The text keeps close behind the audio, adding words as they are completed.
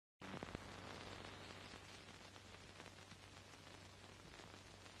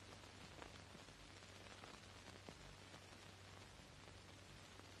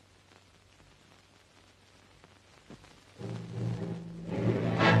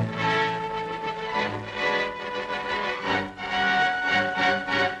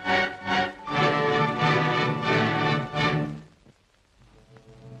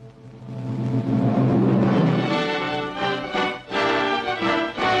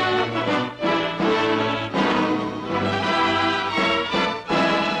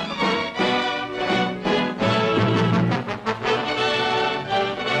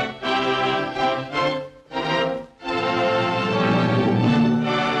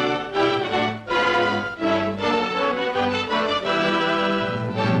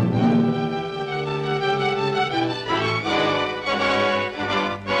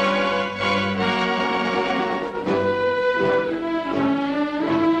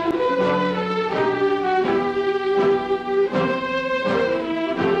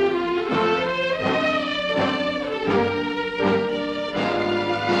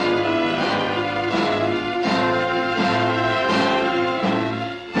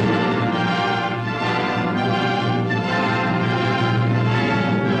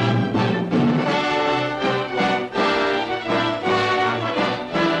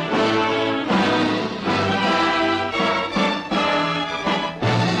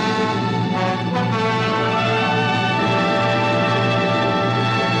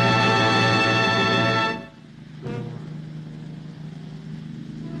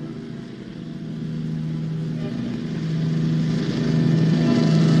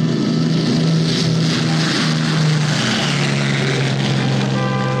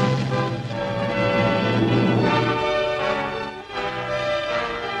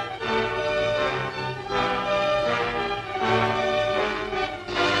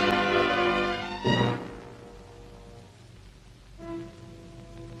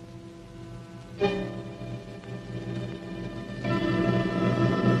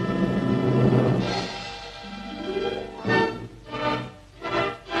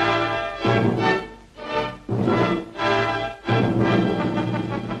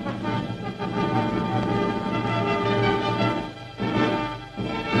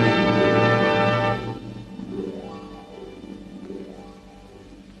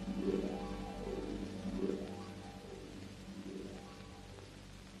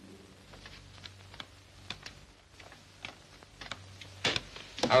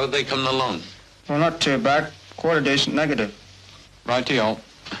How are they coming along? Well, not too bad. Quarter decent negative. Righty-o.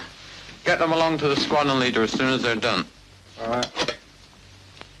 Get them along to the squadron leader as soon as they're done. All right.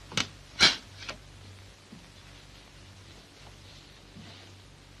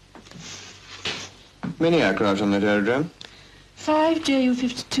 Many aircraft on that aerodrome? 5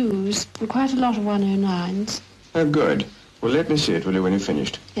 JU-52s and quite a lot of 109s. Oh, good. Well, let me see it, will you, when you're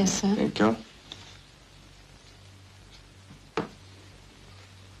finished? Yes, sir. Thank you.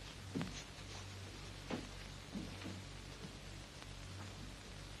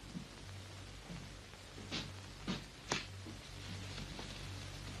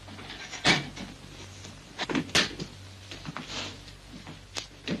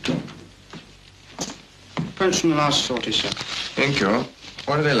 Prints from the last sortie, sir. Thank you.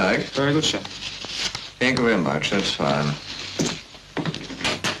 What are they like? Very good, sir. Thank you very much. That's fine.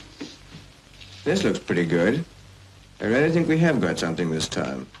 This looks pretty good. I really think we have got something this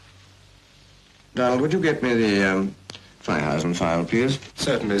time. Donald, would you get me the Feihausen file, please?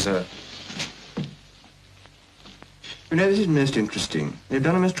 Certainly, sir. You know, this is most interesting. They've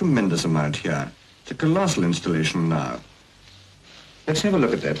done a most tremendous amount here. It's a colossal installation now. Let's have a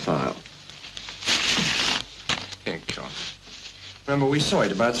look at that file. Thank you. Remember, we saw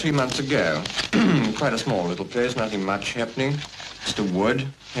it about 3 months ago. Quite a small little place, nothing much happening. Just a wood.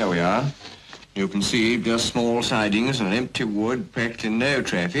 Here we are. You can see just small sidings and an empty wood, practically no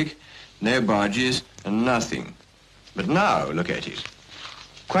traffic, no barges, and nothing. But now, look at it.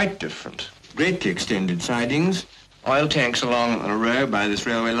 Quite different. Greatly extended sidings, oil tanks along a row by this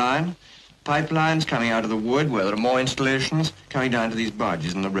railway line, pipelines coming out of the wood where there are more installations, coming down to these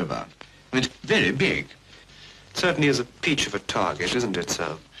barges in the river. And it's very big. It certainly is a peach of a target, isn't it,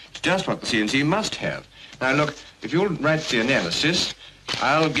 sir? It's just what the CNC must have. Now, look, if you'll write the analysis,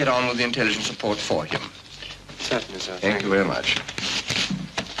 I'll get on with the intelligence report for him. Certainly, sir. Thank you very much.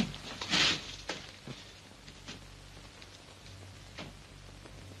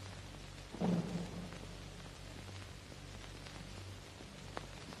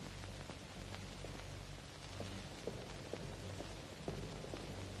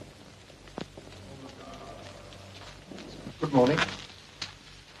 Good morning.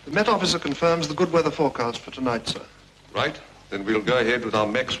 The Met Officer confirms the good weather forecast for tonight, sir. Right. Then we'll go ahead with our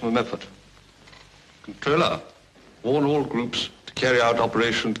maximum effort. Controller, warn all groups to carry out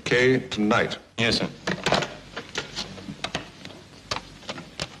Operation K tonight. Yes, sir.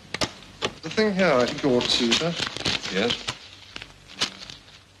 The thing here I think you ought to see, sir. Yes.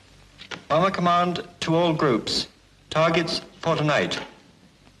 Bomber command to all groups. Targets for tonight.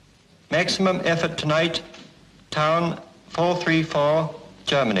 Maximum effort tonight. Town 434,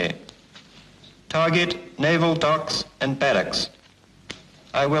 Germany. Target naval docks and barracks.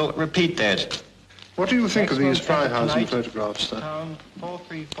 I will repeat that. What do you think of these Feihausen photographs, sir? Town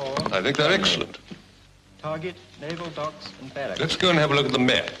 434. I think they're excellent. Target naval docks and barracks. Let's go and have a look at the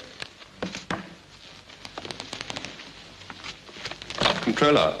map.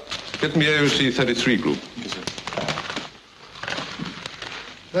 Controller, get me AOC 33 group. Yes, sir.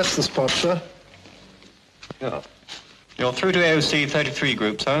 That's the spot, sir. Yeah. You're through to AOC 33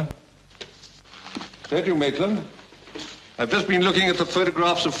 group, sir. Thank you, Maitland. I've just been looking at the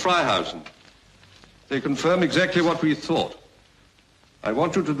photographs of Feihausen. They confirm exactly what we thought. I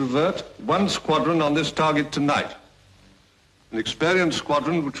want you to divert one squadron on this target tonight. An experienced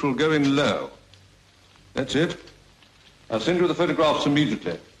squadron which will go in low. That's it. I'll send you the photographs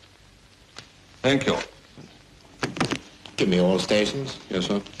immediately. Thank you. Give me all stations. Yes,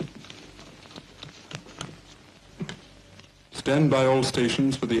 sir. Stand by all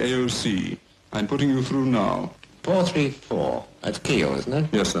stations for the AOC. I'm putting you through now. 434. That's Kiel, isn't it?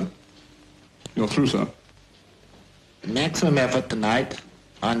 Yes, sir. You're through, sir. Maximum effort tonight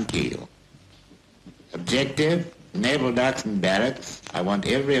on Kiel. Objective, naval docks and barracks. I want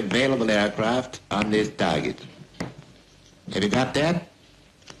every available aircraft on this target. Have you got that?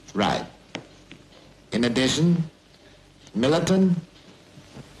 Right. In addition, Millerton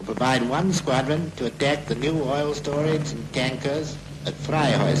will provide one squadron to attack the new oil storage and tankers at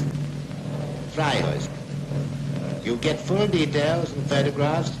Feihausen. You get full details and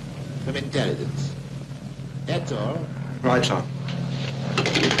photographs from intelligence. That's all. Right, sir.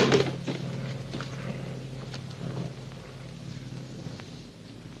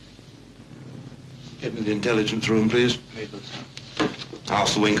 Get me the intelligence room, please.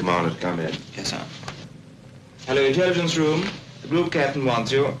 Ask the wing commander to come in. Yes, sir. Hello, intelligence room. The group captain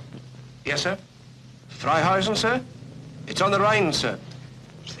wants you. Yes, sir. Feihausen, sir? It's on the Rhine, sir.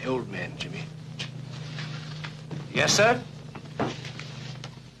 It's the old man, Jimmy. Yes, sir?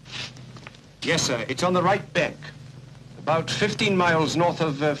 Yes, sir. It's on the right bank. About 15 miles north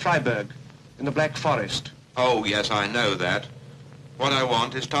of Freiburg, in the Black Forest. Oh, yes, I know that. What I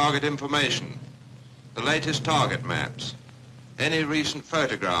want is target information. The latest target maps. Any recent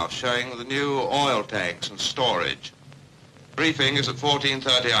photographs showing the new oil tanks and storage. Briefing is at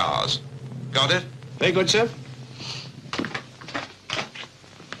 14:30 hours. Got it? Very good, sir.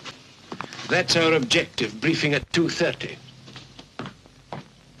 That's our objective, briefing at 2:30.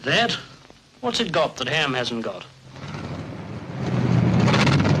 That? What's it got that Ham hasn't got?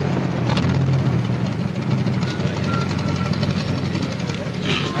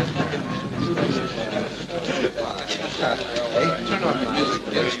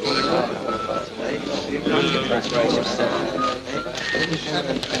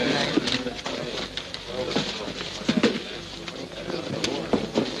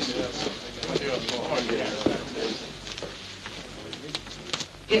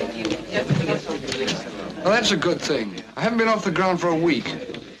 Well, that's a good thing. I haven't been off the ground for a week.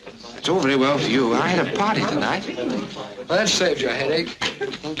 It's all very well for you. I had a party tonight. Well, that saved your headache.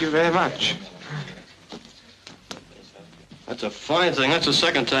 Thank you very much. That's a fine thing. That's the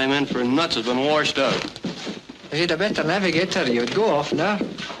second time in for nuts has been washed out. If you'd a better navigator, you'd go off now.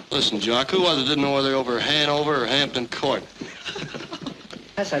 Listen, Jock, who was it didn't know whether over Hanover or Hampton Court?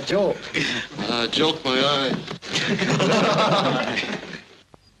 That's a joke. Joke my eye.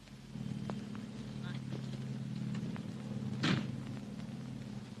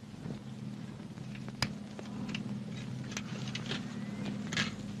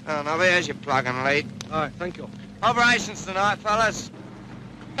 Oh, now there's your plug and lead. All right, thank you. Operations tonight, fellas.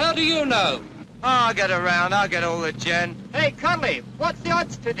 How do you know? Oh, I'll get around. I'll get all the gen. Hey, Conley, what's the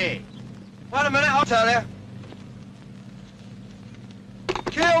odds today? Wait a minute, I'll tell you.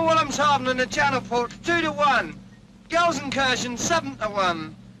 Kiel, Wilhelmshaven and the Channel Port, 2-1. Gelsenkirchen,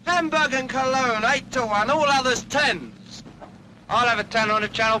 7-1. Hamburg and Cologne, 8-1. All others, 10s. I'll have a 10 on the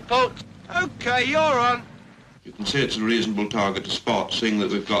Channel Port. Okay, you're on. You can see it's a reasonable target to spot, seeing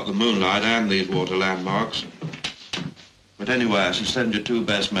that we've got the moonlight and these water landmarks. But anyway, I shall send your two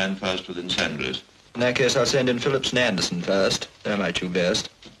best men first with incendiaries. In that case, I'll send in Phillips and Anderson first. They're my two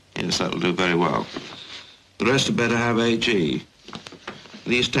best. Yes, that'll do very well. The rest had better have HE.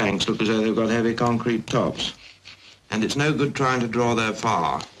 These tanks look as though they've got heavy concrete tops. And it's no good trying to draw their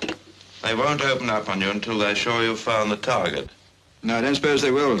fire. They won't open up on you until they're sure you've found the target. No, I don't suppose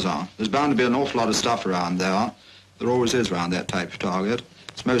they will, Zon. There's bound to be an awful lot of stuff around there. There always is around that type of target.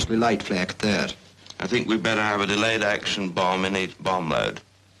 It's mostly light flak at that. I think we'd better have a delayed action bomb in each bomb load.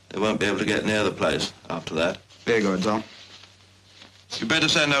 They won't be able to get near the place after that. Very good, Zon. You better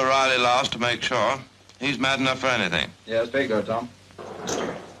send O'Reilly last to make sure. He's mad enough for anything. Yes, very good, Tom.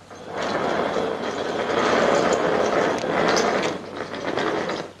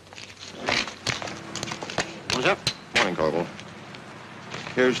 What's up? Morning, Corporal.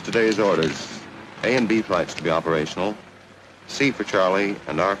 Here's today's orders. A and B flights to be operational. C for Charlie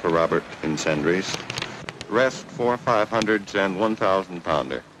and R for Robert incendiaries. Rest 4 500s and 1,000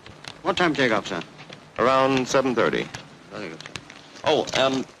 pounder. What time take off, sir? Around 7:30. Very good, sir. Oh,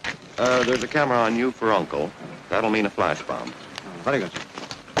 and there's a camera on you for Uncle. That'll mean a flash bomb. Very good, sir.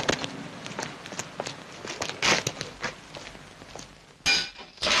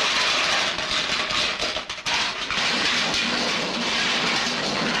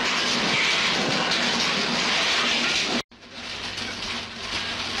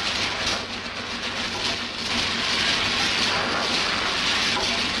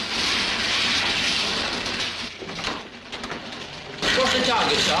 What's the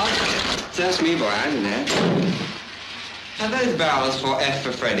target, Sarge? That's me, boy. I didn't know. Have those barrels for F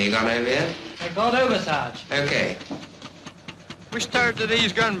for Freddie gone over yet? They've gone over, Sarge. Okay. Which turret do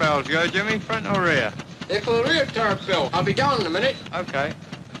these gun barrels go, Jimmy? Front or rear? They're for the rear turret, Bill. I'll be down in a minute. Okay.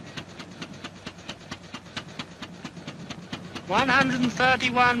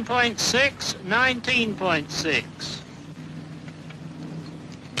 131.6, 19.6.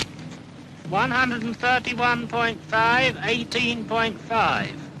 131.5,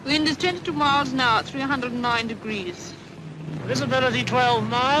 18.5. Wind is 22 miles an hour at 309 degrees. Visibility 12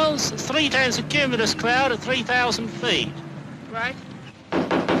 miles, 3/10 of cumulus cloud at 3,000 feet. Right.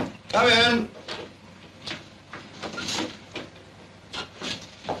 Come in.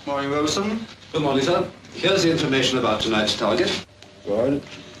 Morning, Wilson. Good morning, sir. Here's the information about tonight's target. Good.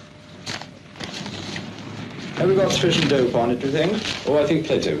 Have we got sufficient dope on it, do you think? Oh, I think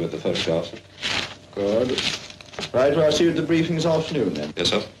plenty with the photographs. Good. Right, well, I'll see you at the briefing this afternoon, then. Yes,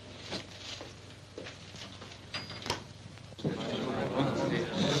 sir.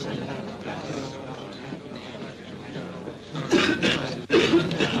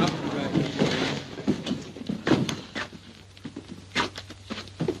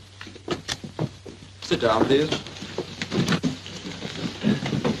 Sit down, please.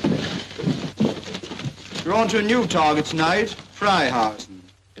 You're on to a new target tonight, Feihausen.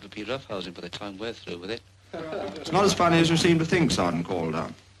 It'll be roughhousing by the time we're through with it. It's not as funny as you seem to think, Sergeant Calder.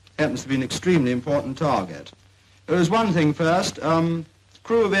 Happens to be an extremely important target. There's one thing first,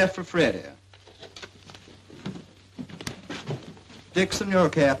 crew of F for Freddie. Dixon, you're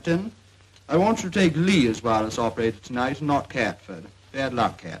captain. I want you to take Lee as wireless operator tonight and not Catford. Bad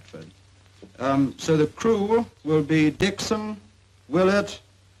luck, Catford. So the crew will be Dixon, Willett,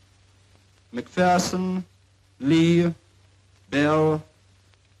 McPherson, Lee, Bell,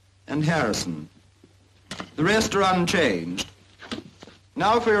 and Harrison. The rest are unchanged.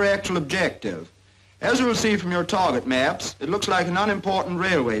 Now for your actual objective. As you will see from your target maps, it looks like an unimportant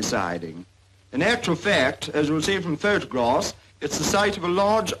railway siding. In actual fact, as you will see from photographs, it's the site of a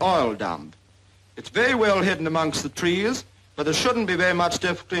large oil dump. It's very well hidden amongst the trees, but there shouldn't be very much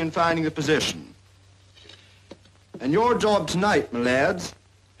difficulty in finding the position. And your job tonight, my lads,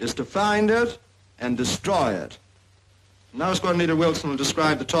 is to find it and destroy it. Now Squad Leader Wilson will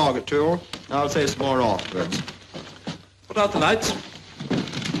describe the target to you, and I'll say some more afterwards. Put out the lights.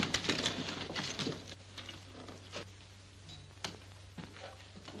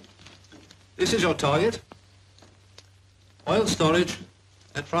 This is your target. Oil storage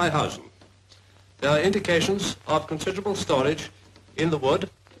at Feihausen. There are indications of considerable storage in the wood,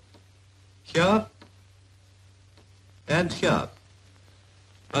 here and here.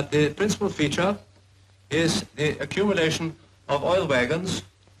 But the principal feature is the accumulation of oil wagons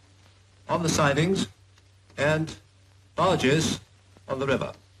on the sidings and barges on the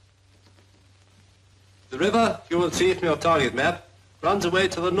river. The river, you will see from your target map, runs away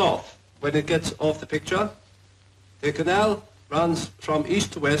to the north when it gets off the picture. The canal runs from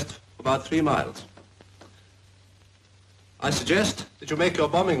east to west for about 3 miles. I suggest that you make your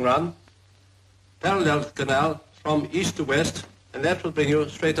bombing run parallel to the canal from east to west, and that will bring you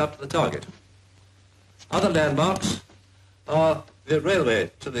straight up to the target. Other landmarks are the railway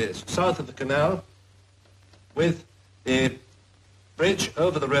to the south of the canal with the bridge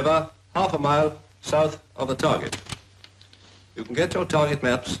over the river half a mile south of the target. You can get your target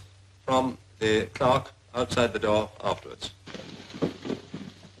maps from the clerk outside the door afterwards.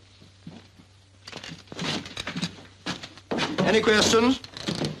 Any questions?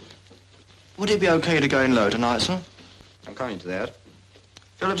 Would it be okay to go in low tonight, sir? I'm coming to that.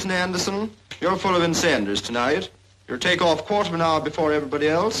 Phillips and Anderson, you're full of incendiaries tonight. You'll take off 1/4 of an hour before everybody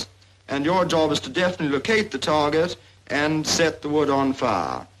else, and your job is to definitely locate the target and set the wood on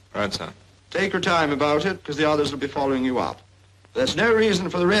fire. Right, sir. Take your time about it, because the others will be following you up. There's no reason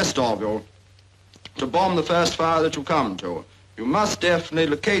for the rest of you to bomb the first fire that you come to. You must definitely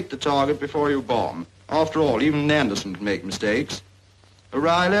locate the target before you bomb. After all, even Anderson can make mistakes.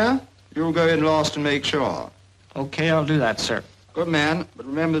 O'Reilly, you'll go in last and make sure. Okay, I'll do that, sir. Good man, but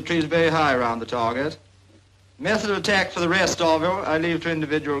remember the tree's very high around the target. Method of attack for the rest of you, I leave to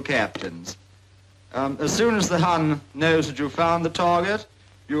individual captains. As soon as the Hun knows that you found the target,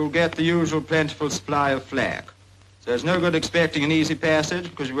 you'll get the usual plentiful supply of flak. So there's no good expecting an easy passage,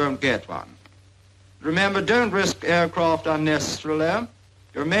 because you won't get one. Remember, don't risk aircraft unnecessarily.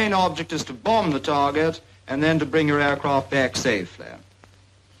 Your main object is to bomb the target and then to bring your aircraft back safely.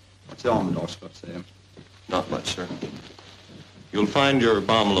 What's the Armador's got to say? Not much, sir. You'll find your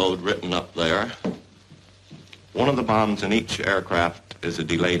bomb load written up there. One of the bombs in each aircraft is a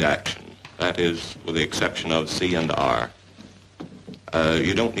delayed action. That is, with the exception of C and R.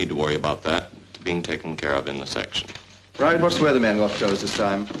 You don't need to worry about that. It's being taken care of in the section. Right, what's the weatherman got to tell us this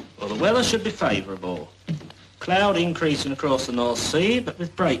time? Well, the weather should be favourable. Cloud increasing across the North Sea, but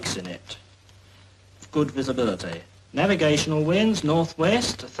with breaks in it. Good visibility. Navigational winds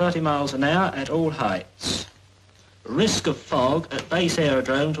northwest, 30 miles an hour at all heights. Risk of fog at base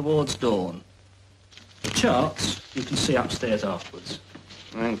aerodrome towards dawn. The charts you can see upstairs afterwards.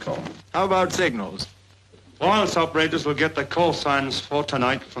 How about signals? Wireless operators will get the call signs for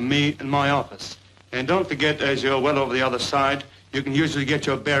tonight from me in my office. And don't forget, as you're well over the other side, you can usually get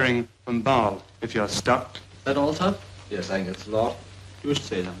your bearing from Basel if you're stuck. That all, sir? Yes, I think it's a lot. You wish to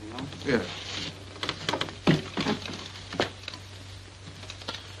say something, huh? Yes.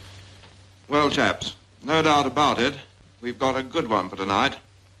 Well, chaps, no doubt about it, we've got a good one for tonight.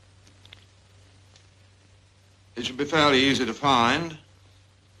 It should be fairly easy to find,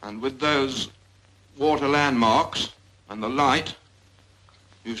 and with those water landmarks and the light,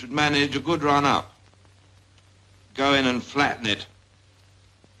 you should manage a good run up. Go in and flatten it,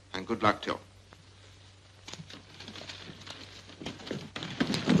 and good luck to you.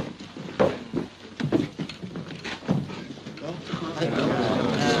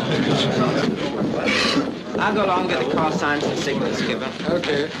 I'll go along and get the call signs and signals, Skipper.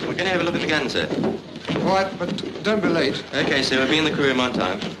 Okay. We're going to have a look at the gun, sir. All right, but don't be late. Okay, sir. We'll be in the crew room on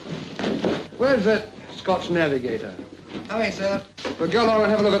time. Where's that Scots navigator? Hi, sir. We'll go along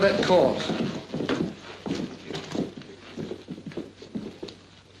and have a look at that course.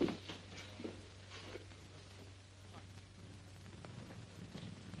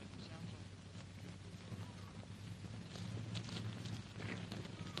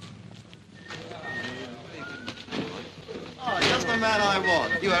 Just the man I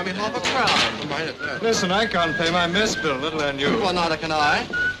want. You owe me half a crown. Listen, I can't pay my mess bill, let alone you. Well, neither can I.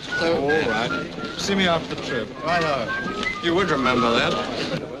 So, All right. See me after the trip. righto. You would remember that.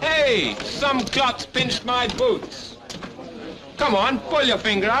 Hey, some clock's pinched my boots. Come on, pull your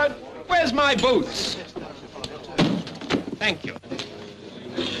finger out. Where's my boots? Thank you.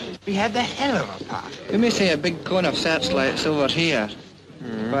 We had the hell of a party. We may see a big cone of searchlights over here,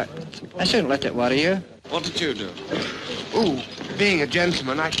 but I shouldn't let it worry you. What did you do? Ooh, being a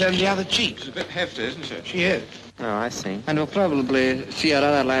gentleman, I turned the other cheek. She's a bit hefty, isn't she? She is. Oh, I see. And we'll probably see our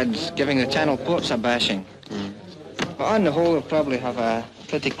other lads giving the channel ports a bashing. But on the whole, we'll probably have a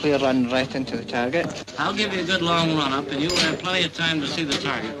pretty clear run right into the target. I'll give you a good long run-up, and you'll have plenty of time to see the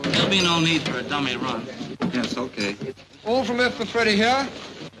target. There'll be no need for a dummy run. Yes, okay. All from F for Freddie here?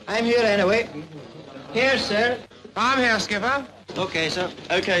 I'm here anyway. Here, sir. I'm here, Skipper. Okay, sir.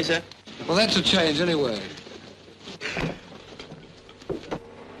 Okay, sir. Well, that's a change anyway.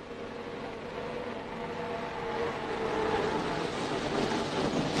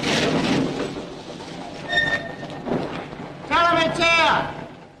 Tell him it's here!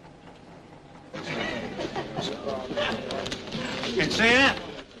 It's here.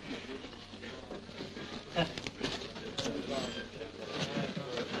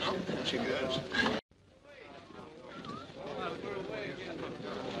 She goes.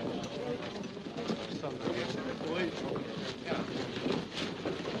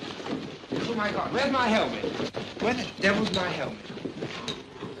 Oh, my God. Where's my helmet? Where the devil's my helmet?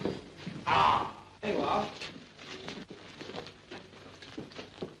 Ah! There you are.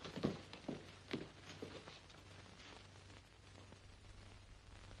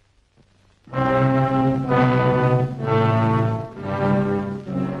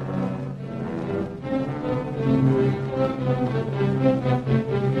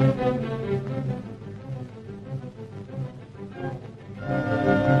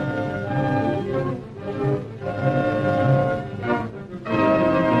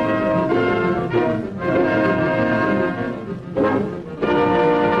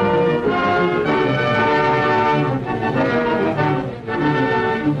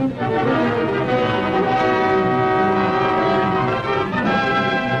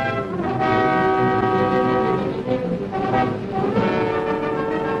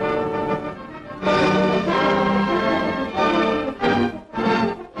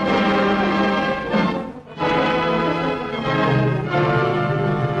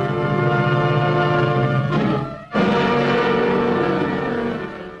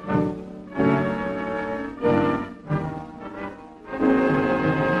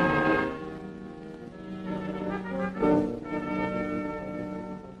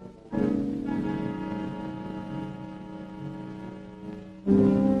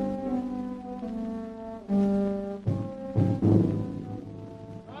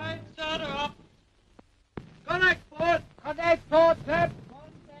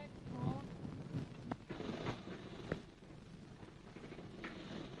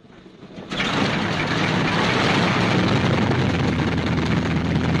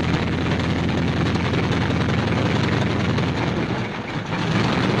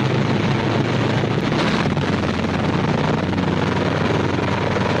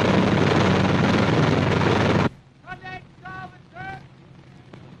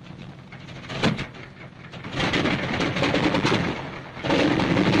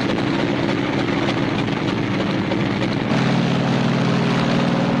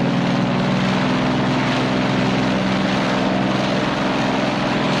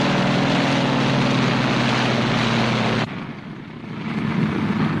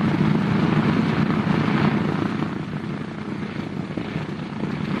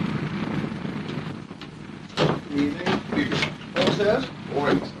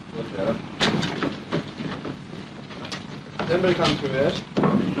 Anybody come through yet?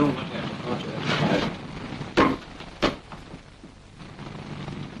 No, not yet. Not yet.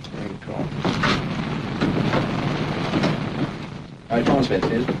 Right, transmit,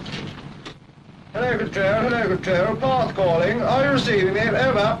 please. Hello, Control. Hello, Control. Path calling. Are you receiving me?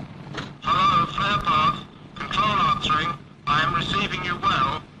 Over. Hello, Flare Path. Control answering. I am receiving you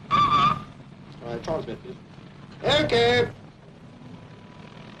well. Over. Right, transmit, please. Okay.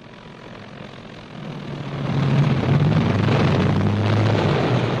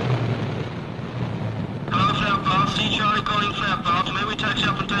 Hello, flap path. See Charlie calling flap path. May we taxi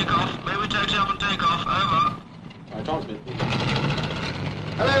up and take off? May we taxi up and take off? Over. I transmit.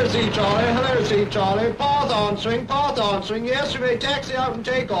 Hello, C Charlie. Hello, C Charlie. Path answering. Path answering. Yes, you may taxi out and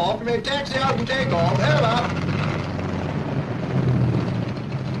take off. You may taxi out and take off. Over.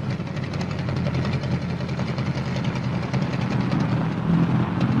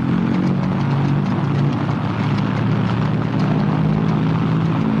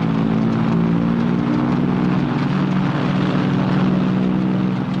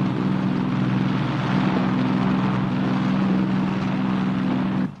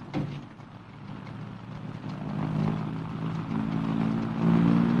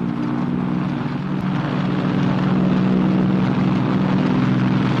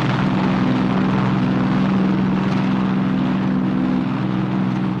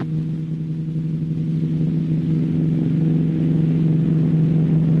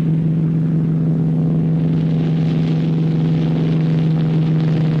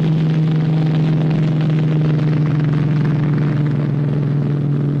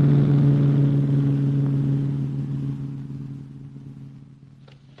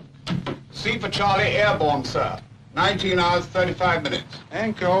 C for Charlie, airborne, sir. 19 hours, 35 minutes.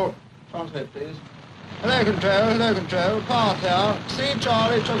 Anchor. Transmit, please. Hello, control. Path out. C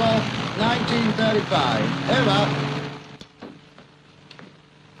Charlie took off 1935. Over.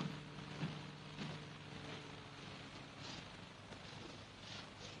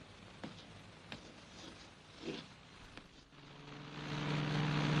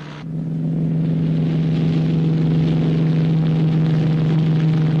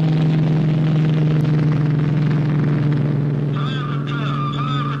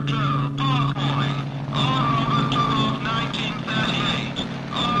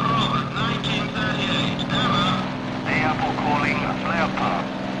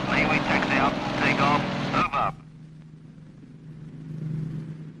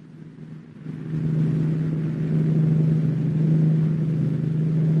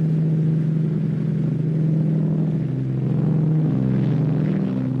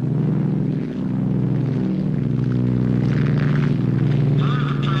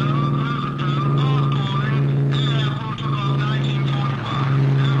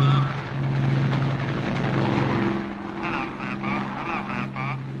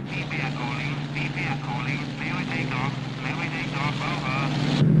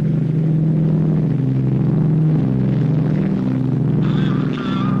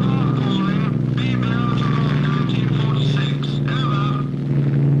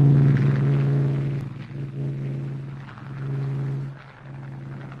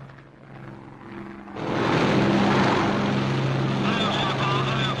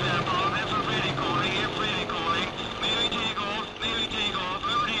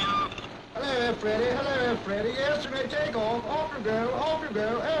 Freddie. Yes, you may take off. Off you go. Off you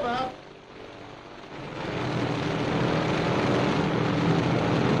go. Over.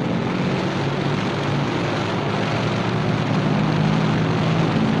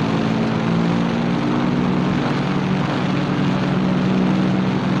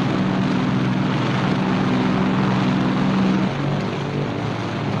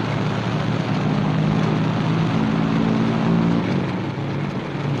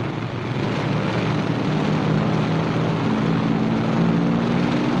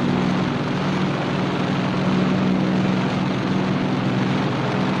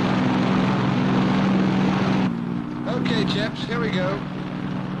 Okay, chaps, here we go.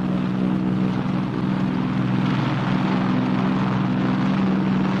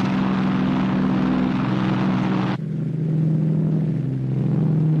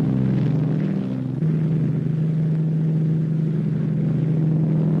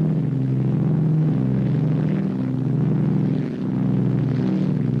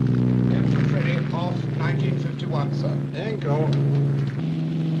 Freddie, off 1951, sir. Anchor.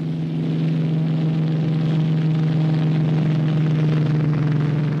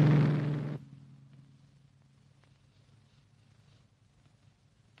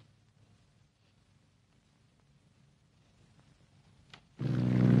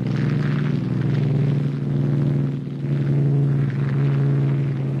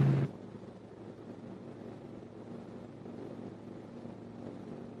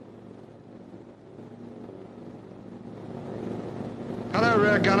 Hello,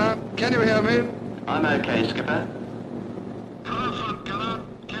 rear gunner. Can you hear me? I'm okay, Skipper. Hello, front gunner.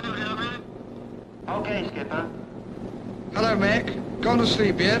 Can you hear me? Okay, Skipper. Hello, Mac. Gone to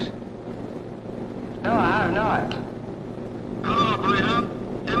sleep yet? No, I I've not. Hello, operator.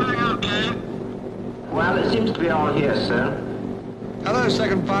 Everything okay? Well, it seems to be all here, sir. Hello,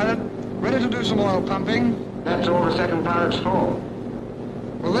 second pilot. Ready to do some oil pumping? That's all the second pilot's for.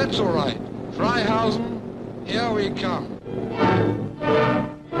 Well, that's all right. Feihausen, here we come.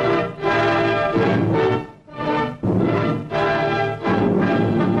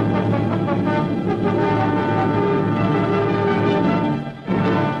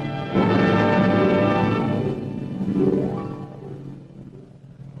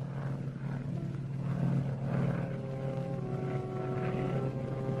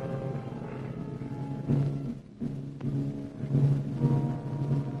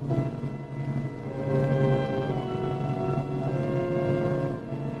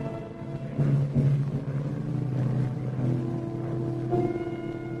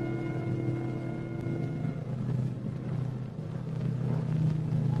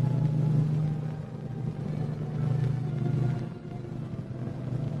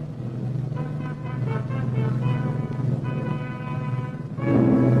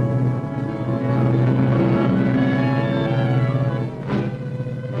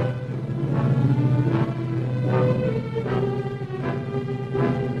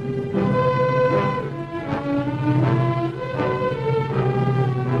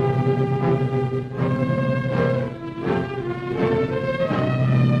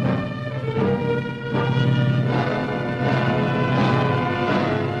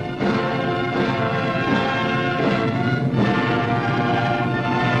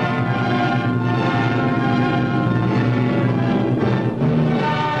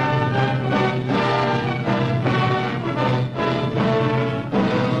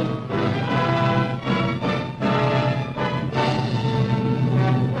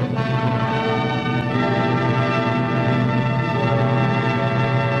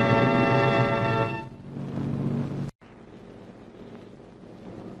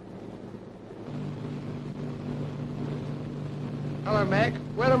 Hello, Mac.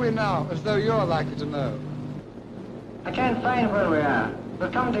 Where are we now, as though you're likely to know? I can't find where we are.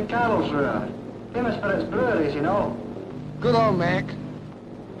 We're coming to Karlsruhe. Famous for its breweries, you know. Good old Mac.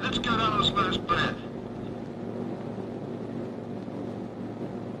 Let's go down this first bed.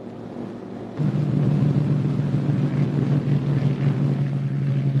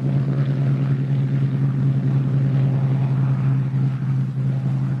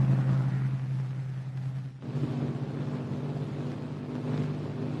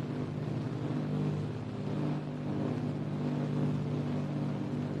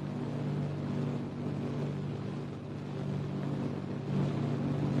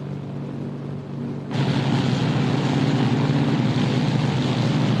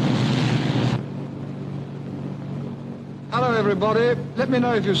 Hello, everybody. Let me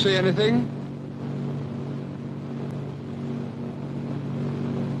know if you see anything.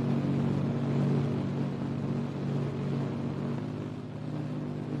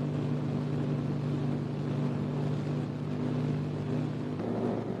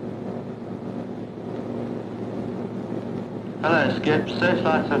 Hello, Skip.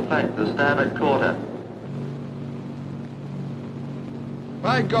 Searchlights and flak to the starboard quarter.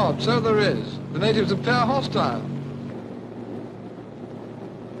 By God, so there is. The natives appear hostile.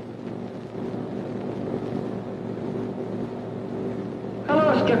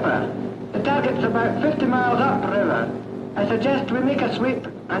 Hello, Skipper. The target's about 50 miles up the river. I suggest we make a sweep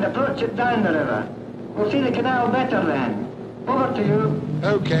and approach it down the river. We'll see the canal better then. Over to you.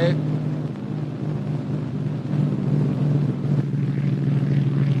 Okay.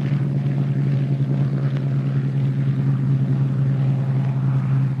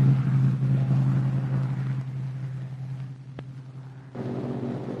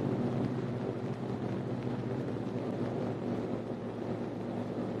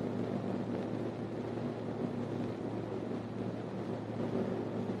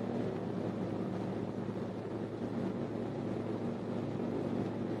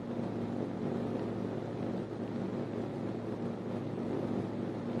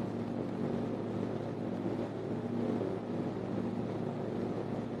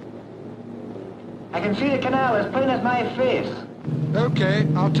 I can see the canal as plain as my face. Okay,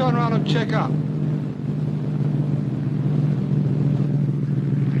 I'll turn around and check up.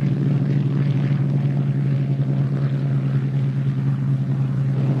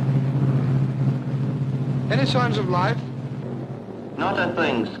 Any signs of life? Not a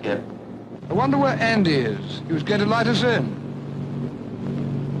thing, Skip. I wonder where Andy is. He was going to light us in.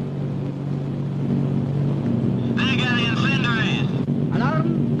 They're getting incendiaries.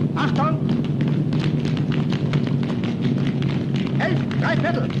 Alarm! Achtung! Hey, right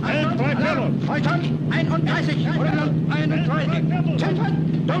pedal! Hey, right pedal! Deutschland 31. Horizont 31. Tempo.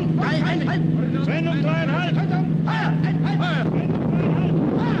 Don't die. Sendung 3,5.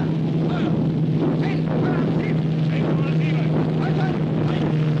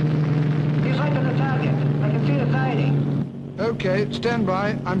 He's right on the target. I can see the siding. Okay, stand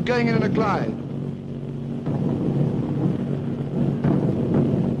by. I'm going in a glide.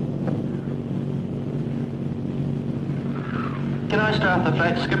 Can I start the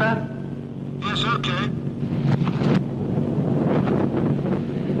flight, Skipper? Yes, okay.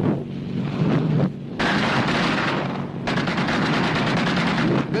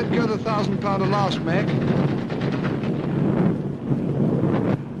 Let go the 1,000-pounder last, Mac.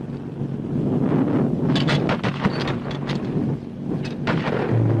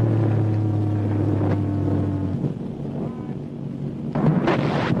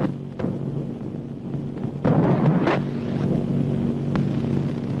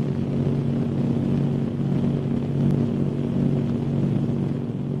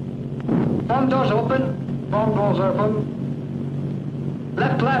 Bomb doors open. Bomb doors open.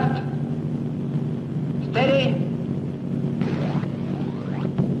 Left, left. Steady.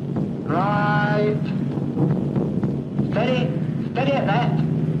 Right. Steady. Steady at that.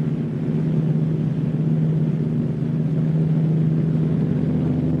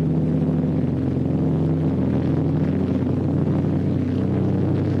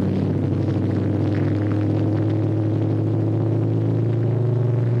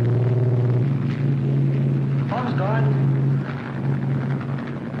 Bomb's gone.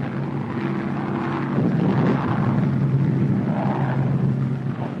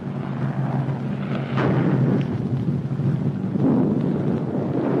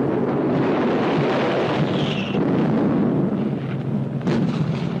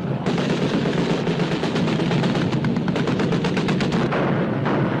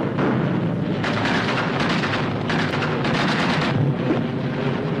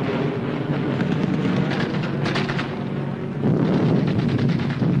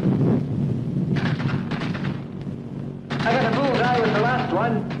 I got a bullseye with the last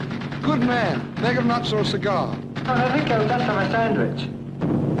one. Good man. Bag of nuts or a cigar? Oh, I think I'll just have a sandwich.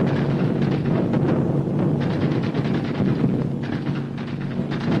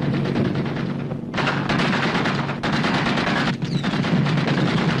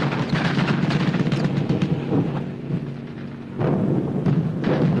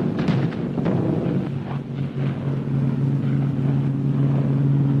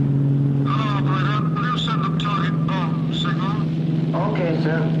 Okay,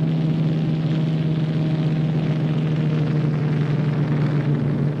 sir.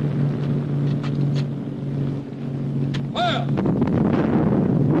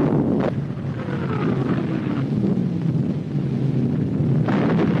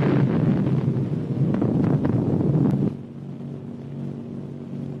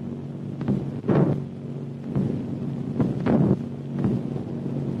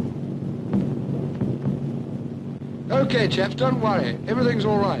 Okay, chaps, don't worry. Everything's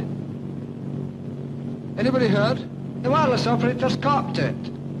all right. Anybody hurt? The wireless operator's cocked it.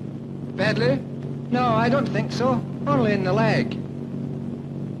 Badly? No, I don't think so. Only in the leg.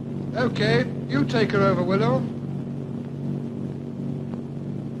 Okay, you take her over, Willow.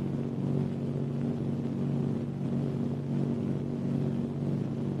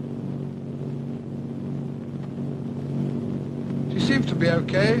 She seems to be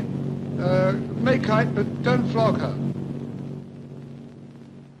okay. Make height, but don't flog her.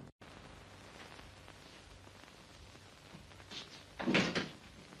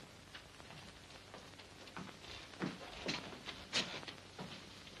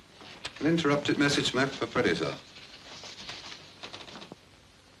 An interrupted message map for Freddie, sir. Is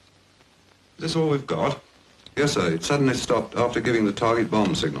this all we've got? Yes, sir. It suddenly stopped after giving the target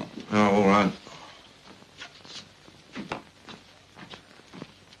bomb signal. Oh, all right.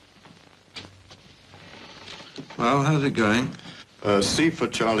 Well, how's it going? C for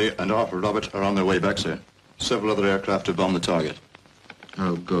Charlie and R for Robert are on their way back, sir. Several other aircraft have bombed the target.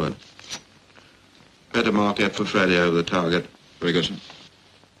 Oh, good. Better mark F for Freddie over the target. Very good, sir.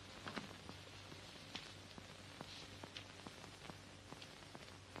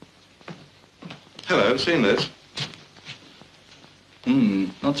 Hello, seen this?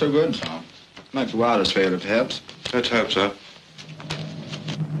 Not so good, sir. Makes the wireless failure, perhaps. Let's hope so.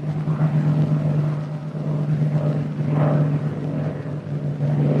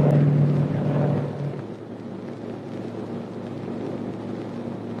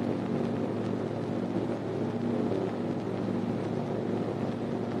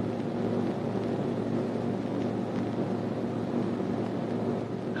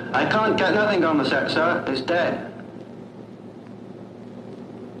 I can't get nothing on the set, sir. It's dead.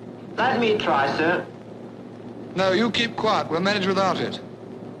 Let me try, sir. No, you keep quiet. We'll manage without it.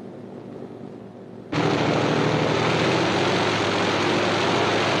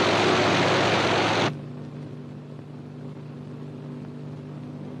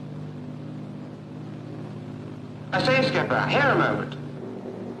 I say, Skipper, here a moment.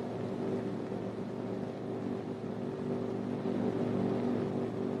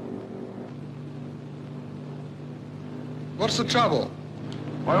 What's the trouble?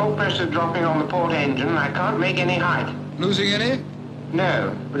 Oil pressure dropping on the port engine. I can't make any height. Losing any?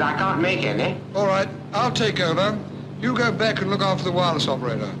 No, but I can't make any. All right, I'll take over. You go back and look after the wireless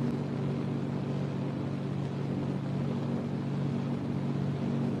operator.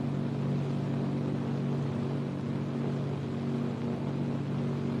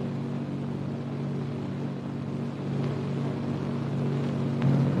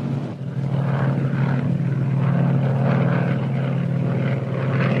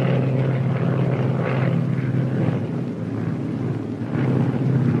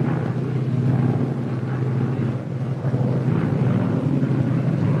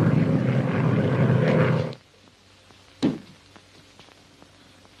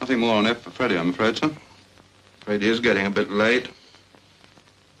 Nothing more on F for Freddie, I'm afraid, sir. Afraid he is getting a bit late.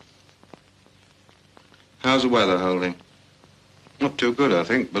 How's the weather holding? Not too good, I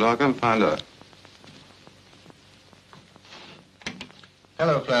think, but I'll go and find out.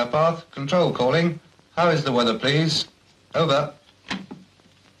 Hello, flare path. Control calling. How is the weather, please? Over.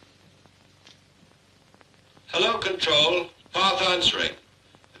 Hello, Control. Path answering.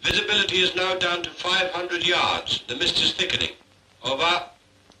 Visibility is now down to 500 yards. The mist is thickening. Over.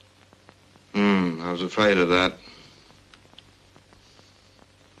 I was afraid of that.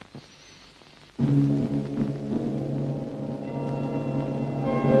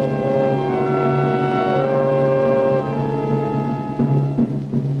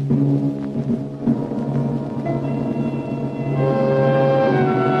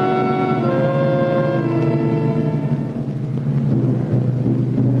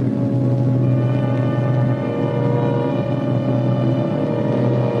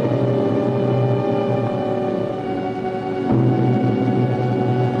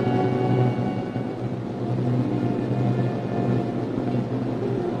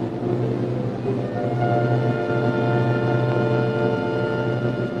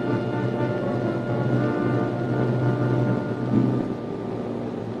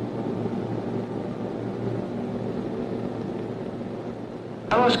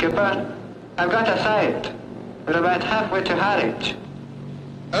 Hello, Skipper. I've got a sight. We're about halfway to Harwich.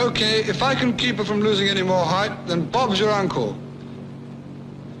 Okay, if I can keep her from losing any more height, then Bob's your uncle.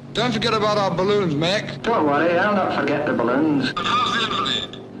 Don't forget about our balloons, Mac. Don't worry, I'll not forget the balloons. But how's the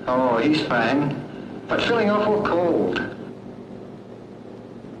invalid? Oh, he's fine, but feeling awful cold.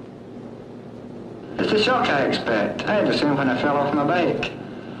 It's a shock, I expect. I had the same when I fell off my bike.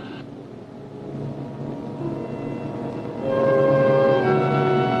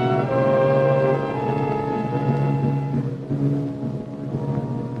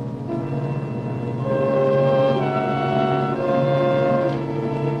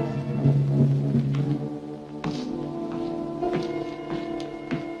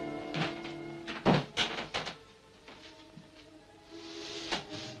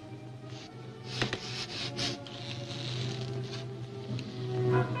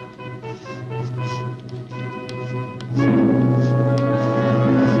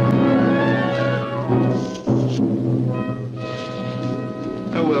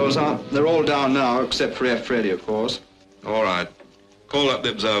 They're all down now, except for Freddie, of course. All right. Call up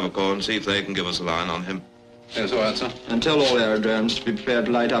the observer corps and see if they can give us a line on him. Yes, all right, sir. And tell all aerodromes to be prepared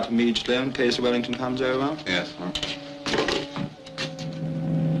to light up immediately in case Wellington comes over. Yes.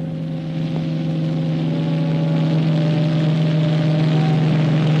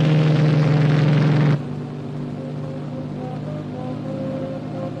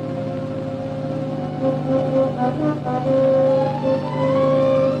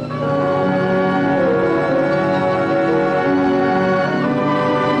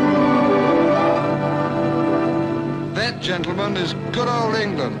 Gentlemen, is good old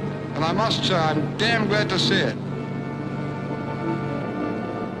England, and I must say I'm damn glad to see it.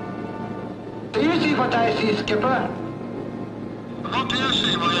 Do you see what I see, Skipper? What do you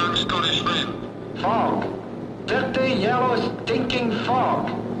see, my young Scottish friend? Fog. Dirty, yellow, stinking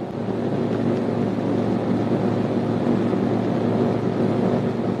fog.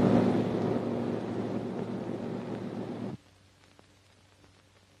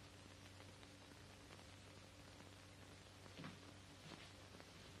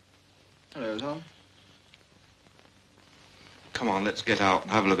 Hello, Tom. Come on, let's get out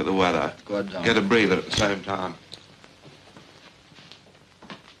and have a look at the weather. Go ahead, Tom. Get a breather at the same time.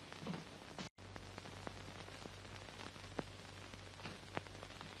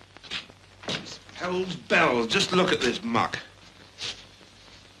 Hell's bells, just look at this muck.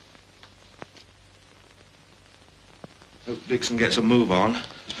 Hope Dixon gets a move on.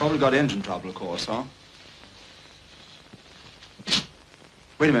 He's probably got engine trouble, of course, huh?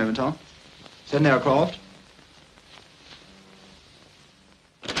 Wait a moment, Tom. Is that an aircraft?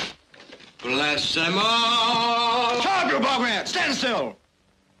 Bless them all! Charge, you bogman! Stand still!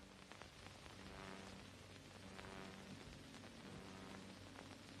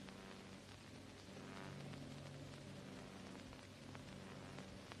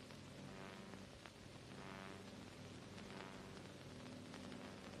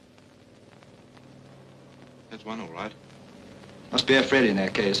 That's one, all right. Must be a Freddie in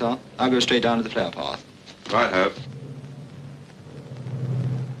that case, huh? I'll go straight down to the flare path. Right, Hope.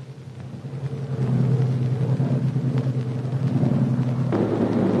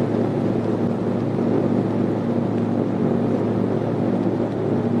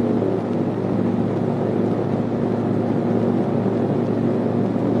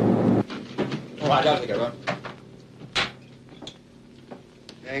 All right, out together.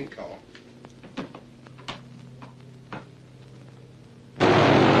 Ankle.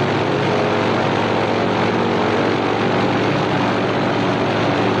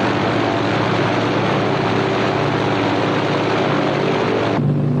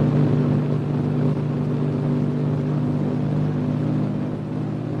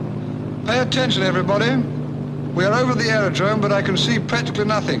 Pay attention, everybody. We are over the aerodrome, but I can see practically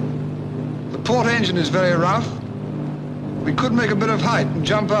nothing. The port engine is very rough. We could make a bit of height and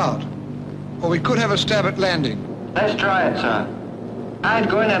jump out. Or we could have a stab at landing. Let's try it, sir. I'd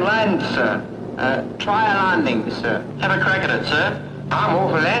go in and land, sir. Try a landing, sir. Have a crack at it, sir. I'm all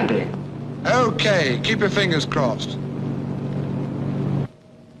for landing. Okay, keep your fingers crossed.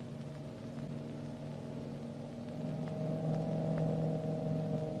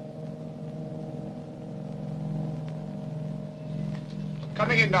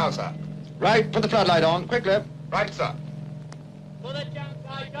 Coming in now, sir. Right, put the floodlight on, quickly. Right, sir. Put the jump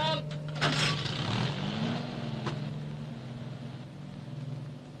light on.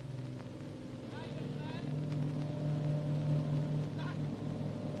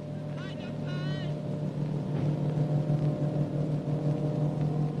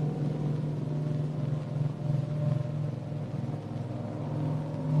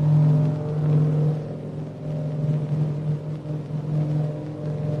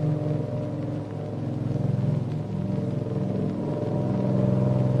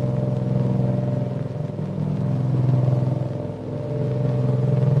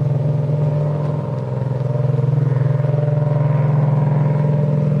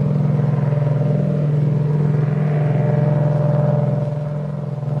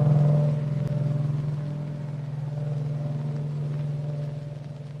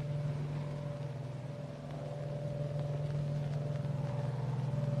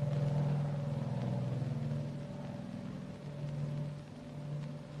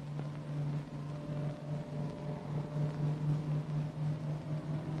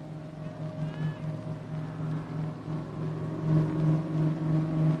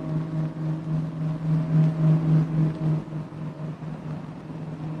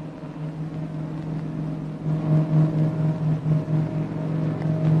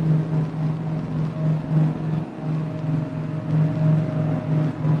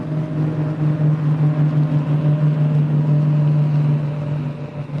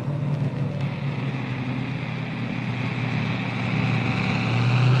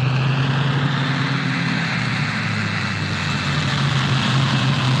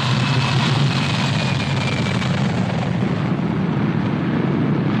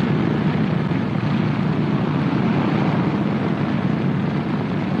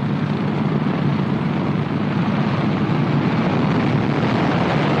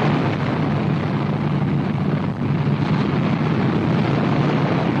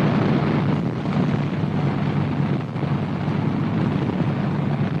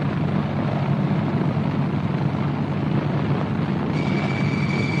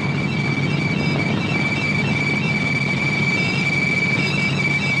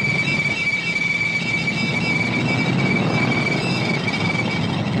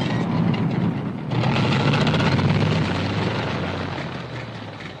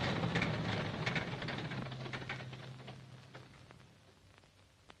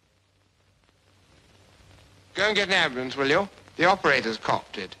 Go and get an ambulance, will you? The operator's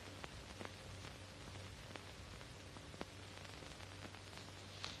copped it.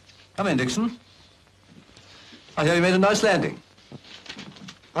 Come in, Dixon. I hear you made a nice landing.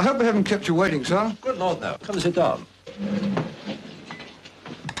 I hope I haven't kept you waiting, sir. Good Lord, no. Come and sit down.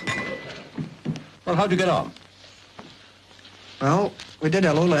 Well, how'd you get on? Well, we did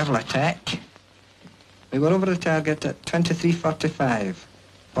a low-level attack. We were over the target at 23:45.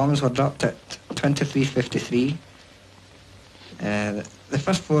 Bombs were dropped at 23:53. The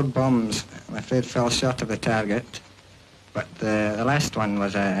first 4 bombs, I'm afraid, fell short of the target, but the last one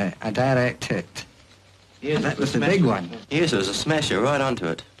was a direct hit. Yes, that was the big one. Yes, it was a smasher right onto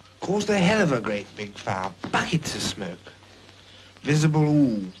it. Caused a hell of a great big fire. Buckets of smoke.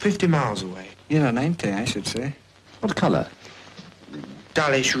 Visible, 50 miles away. Near 90, I should say. What colour?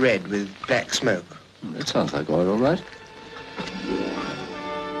 Dullish red with black smoke. That sounds like oil, all right.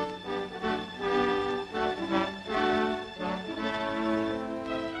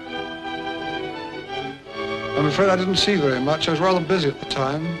 I'm afraid I didn't see very much. I was rather busy at the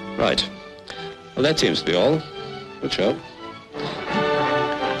time. Right. Well, that seems to be all. Good show.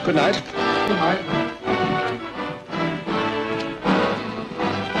 Good night. Good night.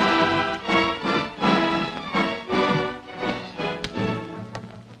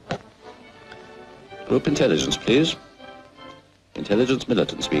 Group intelligence, please. Intelligence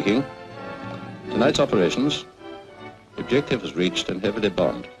Militant speaking. Tonight's operations. The objective is reached and heavily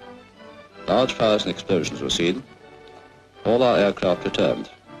bombed. Large fires and explosions were seen. All our aircraft returned.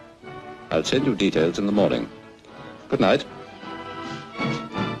 I'll send you details in the morning. Good night.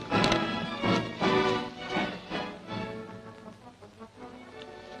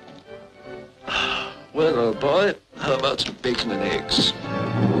 Well, old boy, how about some bacon and eggs?